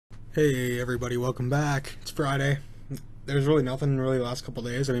Hey everybody, welcome back. It's Friday. There's really nothing really the last couple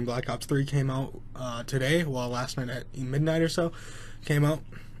days. I mean, Black Ops 3 came out today, well, last night at midnight or so came out.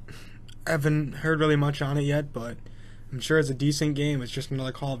 I haven't heard really much on it yet, but I'm sure it's a decent game. It's just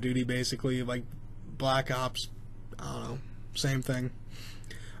another Call of Duty, basically, like Black Ops. I don't know, same thing.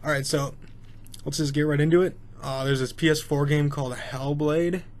 Alright, so let's just get right into it. There's this PS4 game called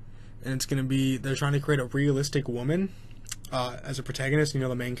Hellblade, and it's going to be, they're trying to create a realistic woman as a protagonist,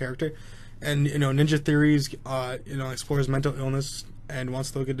 the main character. And, Ninja Theories, explores mental illness and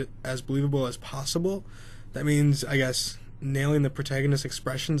wants to look at it as believable as possible. That means, I guess, nailing the protagonist's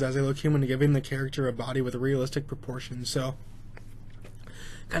expressions as they look human and giving the character a body with realistic proportions. So,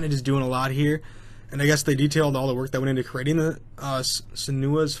 kind of just doing a lot here. And I guess they detailed all the work that went into creating the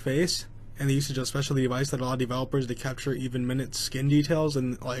Senua's face and the usage of a special device that allowed developers to capture even minute skin details,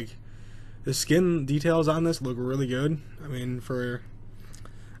 and like the skin details on this look really good. I mean,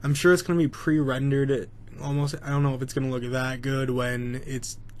 I'm sure it's going to be pre-rendered almost. I don't know if it's going to look that good when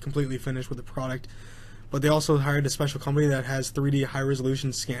it's completely finished with the product. But they also hired a special company that has 3D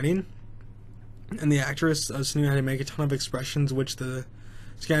high-resolution scanning. And the actress, Senua, had to make a ton of expressions, which the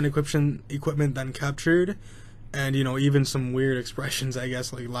scan equipment then captured. And, even some weird expressions, I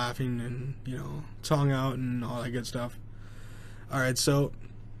guess, like laughing and, tongue out and all that good stuff. Alright, so,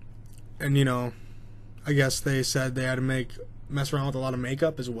 and, I guess they said they had to mess around with a lot of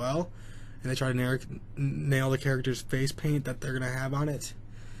makeup as well. And they tried to nail the character's face paint that they're going to have on it.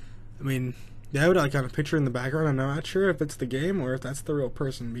 I mean, they have like on a picture in the background. I'm not sure if it's the game or if that's the real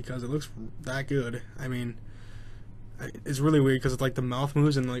person because it looks that good. I mean, it's really weird because it's like the mouth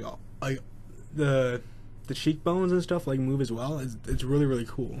moves and like the cheekbones and stuff like move as well. It's really, really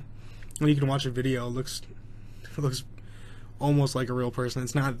cool. When you can watch a video, it looks almost like a real person.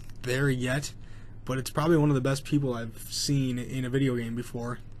 It's not there yet, but it's probably one of the best people I've seen in a video game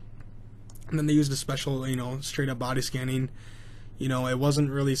before. And then they used a special, straight up body scanning. It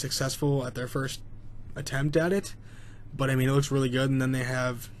wasn't really successful at their first attempt at it, but I mean, it looks really good. And then they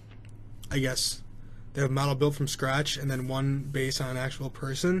have, I guess, they have a model built from scratch and then one based on an actual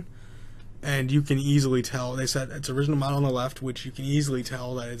person. And you can easily tell, they said it's original model on the left, which you can easily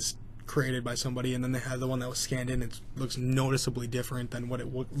tell that it's created by somebody. And then they had the one that was scanned in. It looks noticeably different than what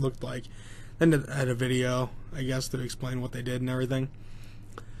it looked like. Then they had a video, I guess, to explain what they did and everything.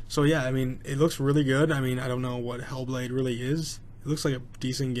 So yeah, I mean, it looks really good. I mean, I don't know what Hellblade really is. It looks like a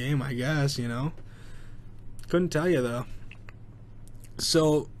decent game, I guess, Couldn't tell you, though.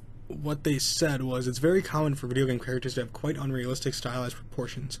 So, what they said was, it's very common for video game characters to have quite unrealistic stylized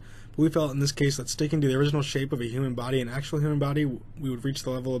proportions. But we felt in this case that sticking to the original shape of a human body, an actual human body, we would reach the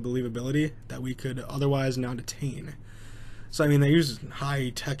level of believability that we could otherwise not attain. So, I mean, they use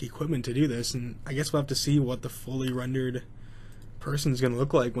high-tech equipment to do this, and I guess we'll have to see what the fully rendered person's going to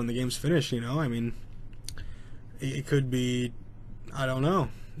look like when the game's finished, I mean, it could be, I don't know.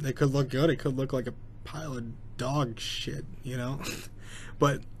 It could look good. It could look like a pile of dog shit,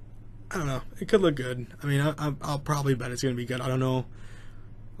 But, I don't know. It could look good. I mean, I'll probably bet it's going to be good. I don't know,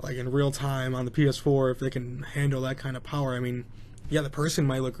 like in real time on the PS4, if they can handle that kind of power. I mean, yeah, the person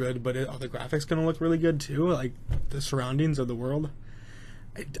might look good, but are the graphics going to look really good too? Like, the surroundings of the world?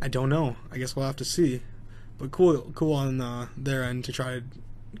 I don't know. I guess we'll have to see. But cool on their end to try to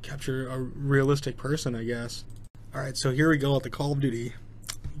capture a realistic person, I guess. Alright, so here we go with the Call of Duty.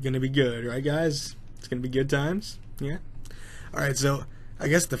 Gonna be good, right guys? It's gonna be good times? Yeah? Alright, so I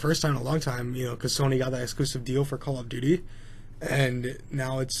guess the first time in a long time, because Sony got that exclusive deal for Call of Duty, and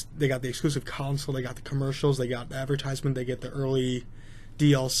now they got the exclusive console, they got the commercials, they got the advertisement, they get the early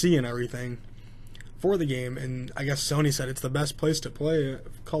DLC and everything for the game, and I guess Sony said it's the best place to play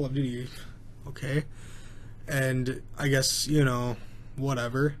Call of Duty. Okay. And I guess,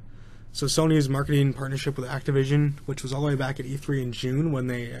 whatever. So Sony's marketing partnership with Activision, which was all the way back at E3 in June when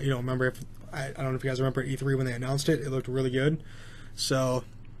they, remember, I don't know if you guys remember at E3 when they announced it. It looked really good. So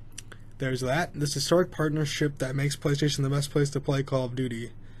there's that. This historic partnership that makes PlayStation the best place to play Call of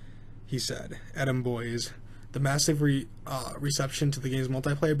Duty, he said. Adam Boyes. The massive reception to the game's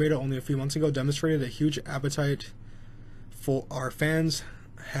multiplayer beta only a few months ago demonstrated a huge appetite for our fans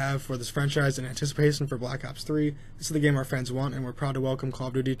have for this franchise and anticipation for Black Ops 3. This is the game our fans want, and we're proud to welcome Call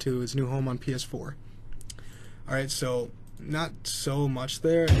of Duty to its new home on PS4. Alright, so not so much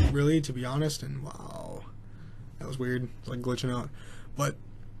there, really, to be honest, and wow, that was weird. It's like glitching out. But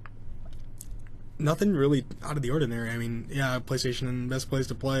nothing really out of the ordinary. I mean, yeah, PlayStation, best place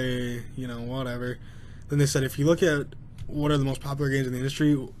to play, whatever. Then they said if you look at what are the most popular games in the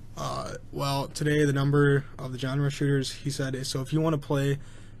industry, well, today the number of the genre shooters, he said, is so if you want to play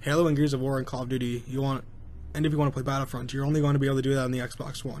Halo and Gears of War and Call of Duty, you want and if you want to play Battlefront, you're only going to be able to do that on the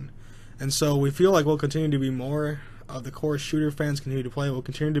Xbox One. And so we feel like we'll continue to be more of the core shooter fans continue to play. We'll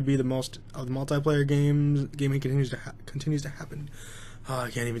continue to be the most of the multiplayer gaming continues to happen. I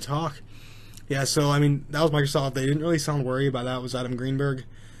can't even talk. Yeah, so I mean that was Microsoft. They didn't really sound worried by that. It was Adam Greenberg,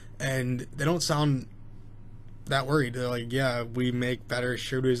 and they don't sound that worried. They're like, yeah, we make better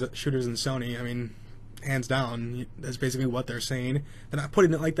shooters than Sony. I mean, hands down, that's basically what they're saying. They're not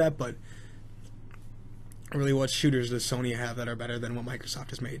putting it like that, but really, what shooters does Sony have that are better than what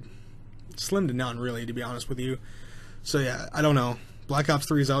Microsoft has made? Slim to none, really, to be honest with you. So yeah, I don't know. Black Ops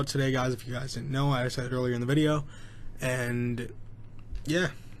 3 is out today, guys. If you guys didn't know, I said it earlier in the video. And yeah,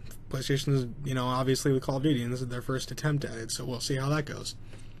 PlayStation is, obviously with Call of Duty, and this is their first attempt at it, so we'll see how that goes.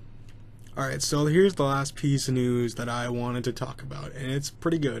 Alright, so here's the last piece of news that I wanted to talk about, and it's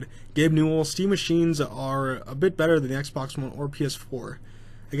pretty good. Gabe Newell, Steam machines are a bit better than the Xbox One or PS4.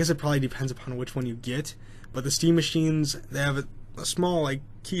 I guess it probably depends upon which one you get, but the Steam machines, they have a small,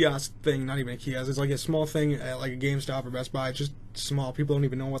 kiosk thing, not even a kiosk, it's like a small thing at, a GameStop or Best Buy. It's just small. People don't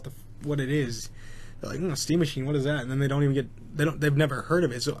even know what it is. They're like, Steam machine, what is that? And then they don't even they've never heard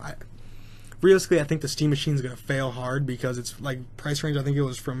of it. So realistically, I think the Steam machine's going to fail hard because it's, price range, I think it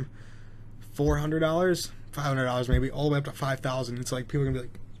was from $400, $500 maybe, all the way up to $5,000. It's like, people are going to be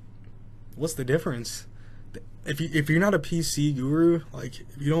like, what's the difference? If you're not a PC guru, if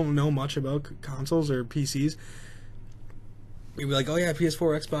you don't know much about consoles or PCs, you'd be like, oh yeah,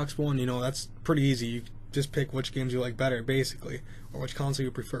 PS4, Xbox One, that's pretty easy. You just pick which games you like better, basically, or which console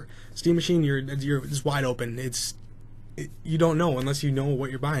you prefer. Steam machine, it's wide open. You don't know unless you know what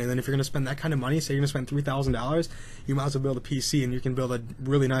you're buying. And then if you're going to spend that kind of money, say you're going to spend $3,000, you might as well build a PC, and you can build a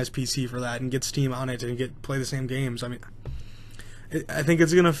really nice PC for that and get Steam on it and play the same games. I mean, I think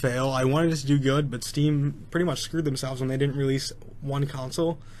it's going to fail. I wanted it to do good, but Steam pretty much screwed themselves when they didn't release one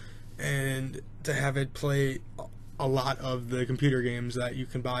console and to have it play a lot of the computer games that you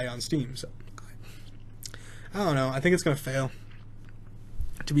can buy on Steam. So I don't know. I think it's going to fail,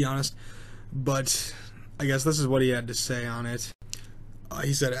 to be honest. But I guess this is what he had to say on it.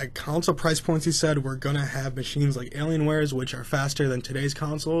 He said, at console price points, he said, we're going to have machines like Alienware's, which are faster than today's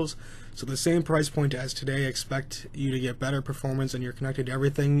consoles. So the same price point as today, expect you to get better performance and you're connected to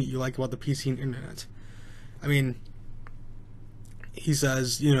everything you like about the PC and internet. I mean, he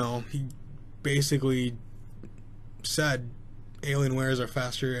says, he basically said Alienware's are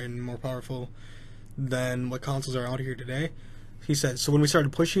faster and more powerful than what consoles are out here today. He said, so when we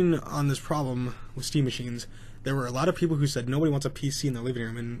started pushing on this problem with Steam machines, there were a lot of people who said nobody wants a PC in their living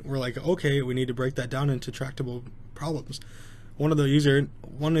room, and we're like, okay, we need to break that down into tractable problems. One is the user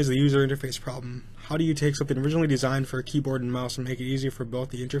interface problem. How do you take something originally designed for a keyboard and mouse and make it easier for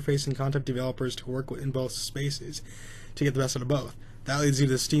both the interface and content developers to work in both spaces to get the best out of both? That leads you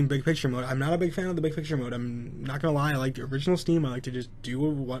to the Steam Big Picture mode. I'm not a big fan of the Big Picture mode. I'm not going to lie. I like the original Steam. I like to just do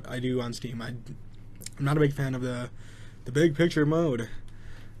what I do on Steam. I'm not a big fan of the Big Picture mode.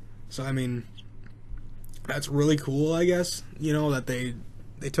 So, I mean, that's really cool, I guess, that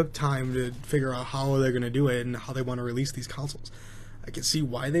they took time to figure out how they're going to do it and how they want to release these consoles. I can see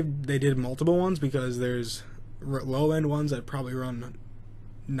why they did multiple ones, because there's low-end ones that probably run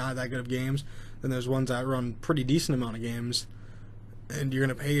not that good of games. Then there's ones that run pretty decent amount of games, and you're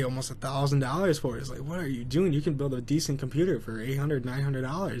going to pay almost $1,000 for it. It's like, what are you doing? You can build a decent computer for $800,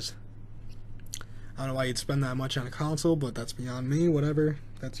 $900. I don't know why you'd spend that much on a console, but that's beyond me. Whatever.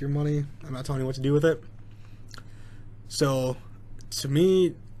 That's your money. I'm not telling you what to do with it. So, to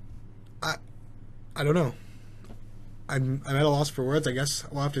me, I don't know. I'm at a loss for words. I guess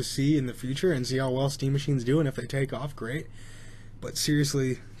we'll have to see in the future and see how well Steam machines do, and if they take off, great. But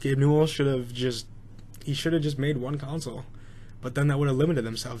seriously, Gabe Newell should have just made one console. But then that would have limited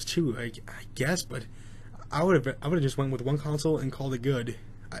themselves too, I guess. But I would have just went with one console and called it good.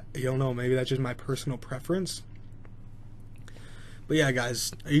 I don't know. Maybe that's just my personal preference. But yeah,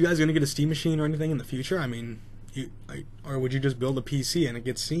 guys, are you guys gonna get a Steam machine or anything in the future? I mean, or would you just build a PC and it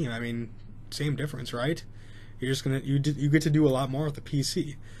gets Steam? I mean, same difference, right? You're just you get to do a lot more with the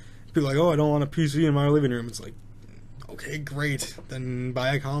PC. People are like, oh, I don't want a PC in my living room. It's like, okay, great, then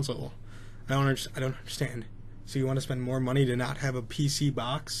buy a console. I don't understand. So you want to spend more money to not have a PC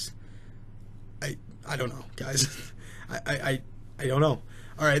box? I don't know, guys. I don't know.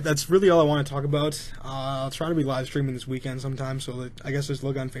 Alright, that's really all I want to talk about. I'll try to be live streaming this weekend sometime, so I guess just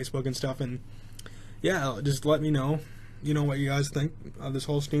look on Facebook and stuff, and yeah, just let me know, what you guys think of this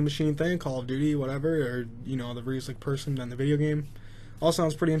whole Steam machine thing, Call of Duty, whatever, or, the realistic person and the video game. All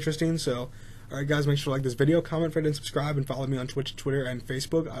sounds pretty interesting, so, alright guys, make sure to like this video, comment, rate, and subscribe, and follow me on Twitch, Twitter, and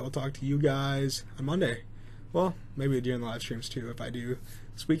Facebook. I will talk to you guys on Monday. Well, maybe during the live streams too if I do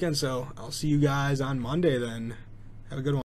this weekend. So I'll see you guys on Monday then. Have a good one.